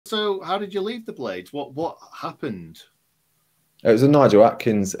how did you leave the Blades? What happened? It was a Nigel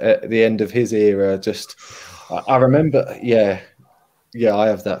Adkins at the end of his era. Just, I remember, I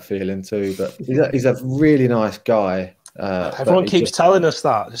have that feeling too. But he's a really nice guy. Everyone keeps telling us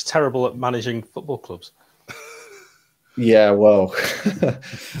that. It's terrible at managing football clubs. Yeah, well,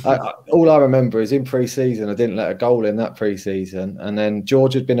 all I remember is in pre-season, I didn't let a goal in that pre-season. And then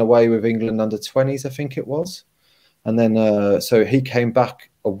George had been away with England under-20s, I think it was. And then, so he came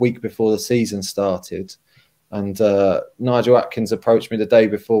back a week before the season started. And Nigel Adkins approached me the day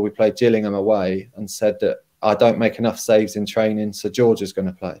before we played Gillingham away and said that I don't make enough saves in training, so George is going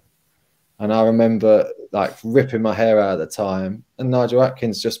to play. And I remember like ripping my hair out at the time. And Nigel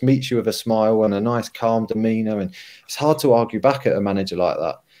Adkins just meets you with a smile and a nice, calm demeanour. And it's hard to argue back at a manager like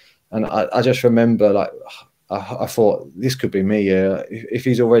that. And I just remember, like, I thought, this could be me. If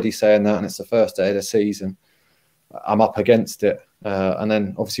he's already saying that and it's the first day of the season, I'm up against it. And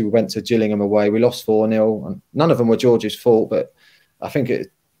then obviously we went to Gillingham away. We lost 4-0. And none of them were George's fault, but I think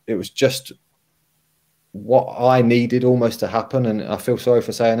it was just what I needed almost to happen. And I feel sorry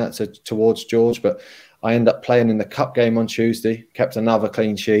for saying that towards George, but I ended up playing in the cup game on Tuesday, kept another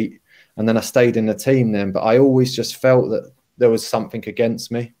clean sheet, and then I stayed in the team then. But I always just felt that there was something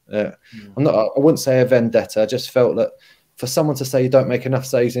against me. I wouldn't say a vendetta. I just felt that for someone to say you don't make enough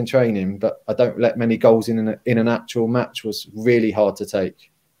saves in training, but I don't let many goals in an actual match was really hard to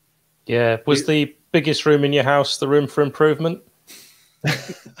take. Yeah. Was the biggest room in your house the room for improvement?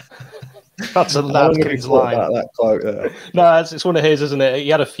 That's a Adkins line. That quote there. No, it's one of his, isn't it? He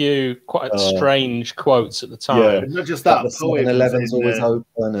had a few quite strange quotes at the time. Yeah, not just that. The 7-Eleven's always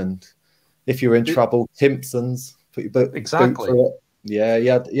open, and if you're in trouble, Timpson's put your boot through it. Yeah,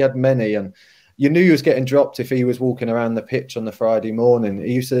 he had many, and you knew he was getting dropped if he was walking around the pitch on the Friday morning.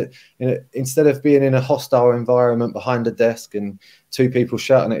 He used to, instead of being in a hostile environment behind a desk and two people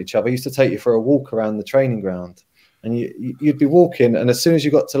shouting at each other, he used to take you for a walk around the training ground. And you'd be walking, and as soon as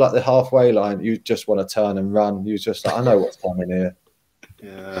you got to like the halfway line, you just want to turn and run. You was just like, I know what's coming here.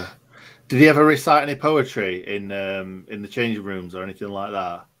 Yeah. Did he ever recite any poetry in the changing rooms or anything like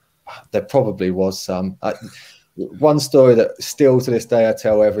that? There probably was some. One story that still to this day I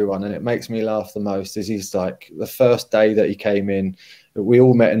tell everyone, and it makes me laugh the most, is he's like the first day that he came in, we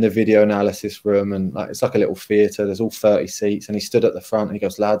all met in the video analysis room, and like it's like a little theatre. There's all 30 seats, and he stood at the front and he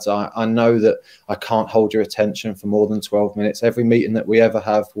goes, lads, I know that I can't hold your attention for more than 12 minutes. Every meeting that we ever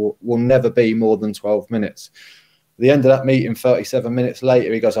have will never be more than 12 minutes. At the end of that meeting, 37 minutes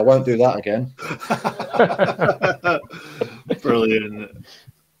later, he goes, I won't do that again. Brilliant.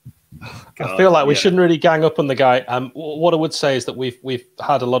 God, I feel like we shouldn't really gang up on the guy. What I would say is that we've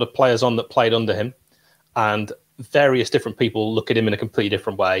had a lot of players on that played under him, and various different people look at him in a completely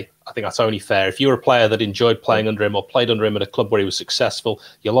different way. I think that's only fair. If you're a player that enjoyed playing under him or played under him at a club where he was successful,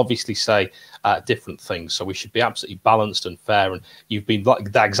 you'll obviously say different things. So we should be absolutely balanced and fair. And you've been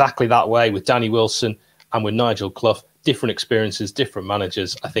exactly that way with Danny Wilson and with Nigel Clough. Different experiences, different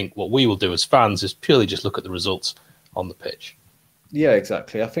managers. I think what we will do as fans is purely just look at the results on the pitch. Yeah,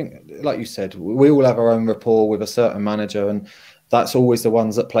 exactly. I think, like you said, we all have our own rapport with a certain manager, and that's always the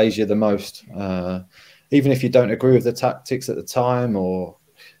ones that plays you the most. Even if you don't agree with the tactics at the time, or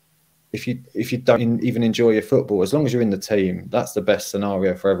if you don't even enjoy your football, as long as you're in the team, that's the best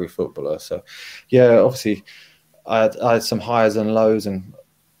scenario for every footballer. So, yeah, obviously, I had some highs and lows, and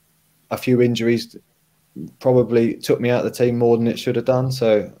a few injuries probably took me out of the team more than it should have done.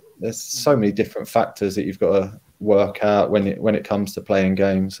 So there's so many different factors that you've got to work out when it comes to playing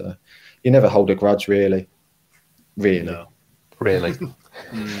games. So you never hold a grudge, really. No. Really.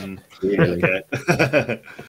 Really. Okay.